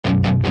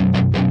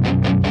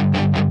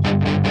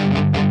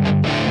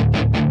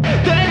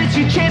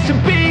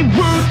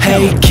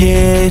Hey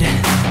kid,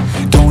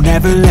 don't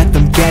ever let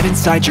them get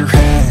inside your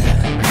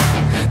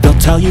head. They'll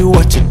tell you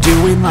what to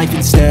do in life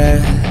instead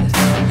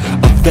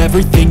of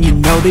everything you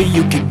know that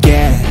you could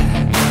get.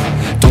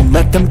 Don't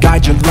let them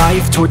guide your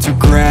life towards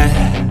regret.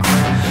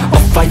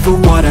 I'll fight for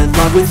what I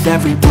love with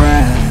every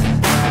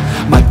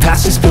breath. My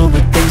past is filled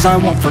with things I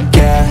won't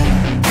forget.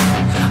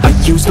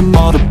 I use them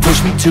all to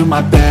push me to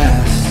my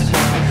best.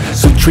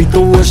 So treat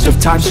the worst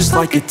of times just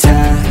like a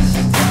test.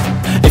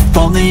 If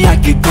only I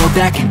could go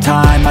back in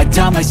time, I'd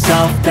tell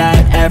myself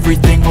that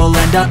everything will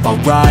end up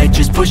alright.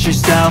 Just push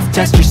yourself,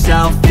 test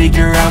yourself,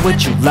 figure out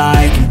what you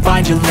like, and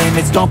find your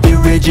limits, don't be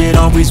rigid,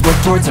 always work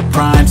towards a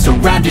prime.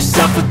 Surround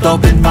yourself with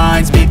open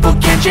minds, people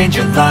can change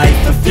your life.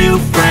 A few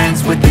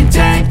friends with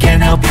intent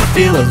can help you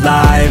feel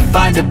alive.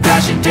 Find a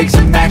passion, take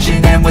some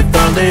action, and with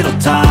a little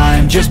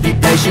time, just be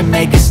patient,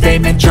 make a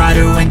statement, try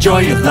to enjoy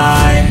your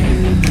life.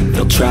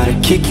 They'll try to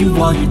kick you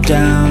while you're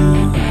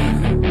down.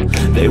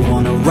 They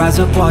wanna rise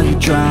up while you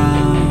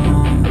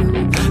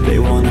drown. They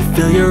wanna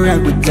fill your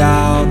head with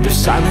doubt. They're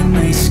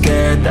silently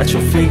scared that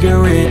you'll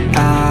figure it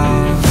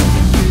out.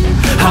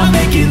 I'll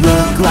make it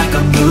look like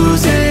I'm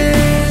losing,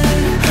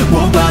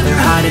 won't bother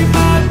hiding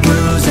my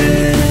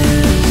bruises.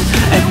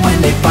 And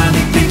when they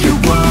finally think you're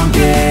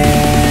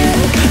wounded,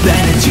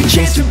 then it's your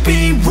chance to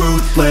be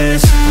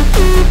ruthless.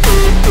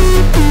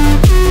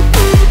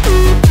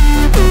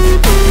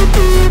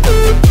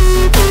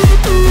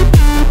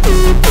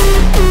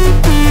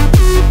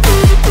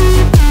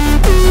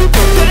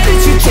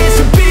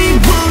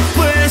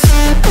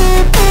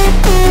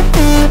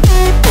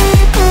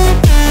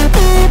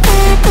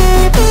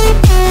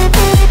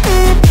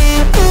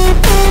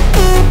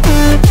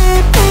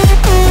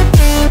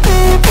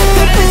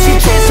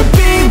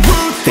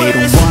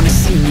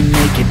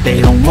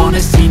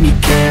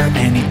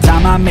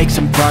 Make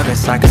some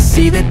progress, I can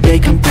see that they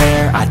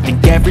compare. I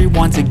think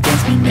everyone's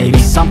against me, maybe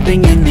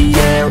something in the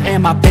air.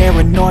 Am I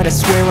paranoid? I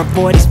swear a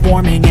void is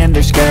forming and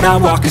they're scared. I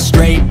walk a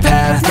straight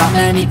path, not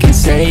many can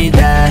say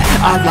that.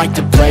 I like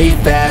to play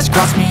fast,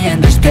 cross me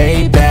and there's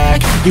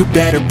payback. You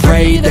better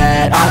pray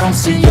that I don't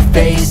see your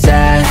face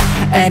at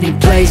any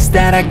place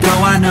that I go.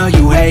 I know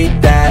you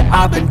hate that.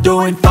 I've been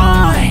doing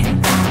fine,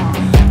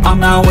 I'm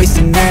not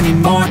wasting any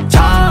more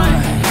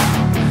time.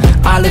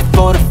 I live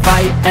for the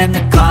fight and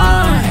the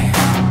climb,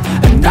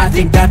 and I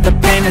think that the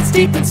pain that's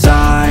deep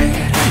inside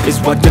is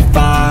what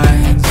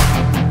defines.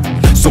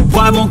 So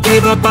I won't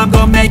give up, I'm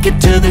gonna make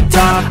it to the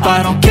top.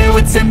 I don't care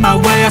what's in my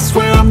way, I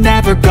swear I'm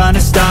never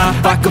gonna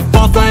stop. I could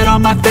fall flat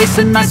on my face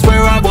and I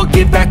swear I will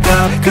get back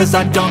up, cause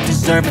I don't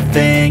deserve a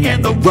thing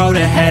and the road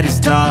ahead is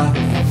tough.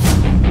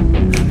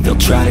 They'll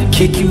try to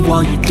kick you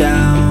while you're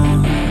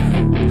down.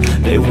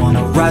 They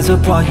wanna rise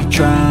up while you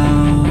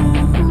drown.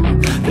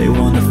 They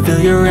wanna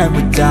fill your head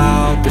with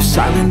doubt. They're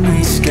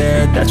silently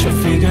scared that you'll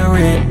figure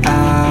it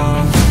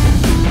out.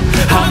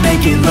 I'll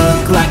make it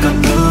look like I'm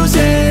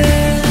losing,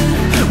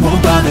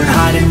 won't bother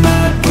hiding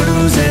my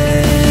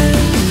bruises.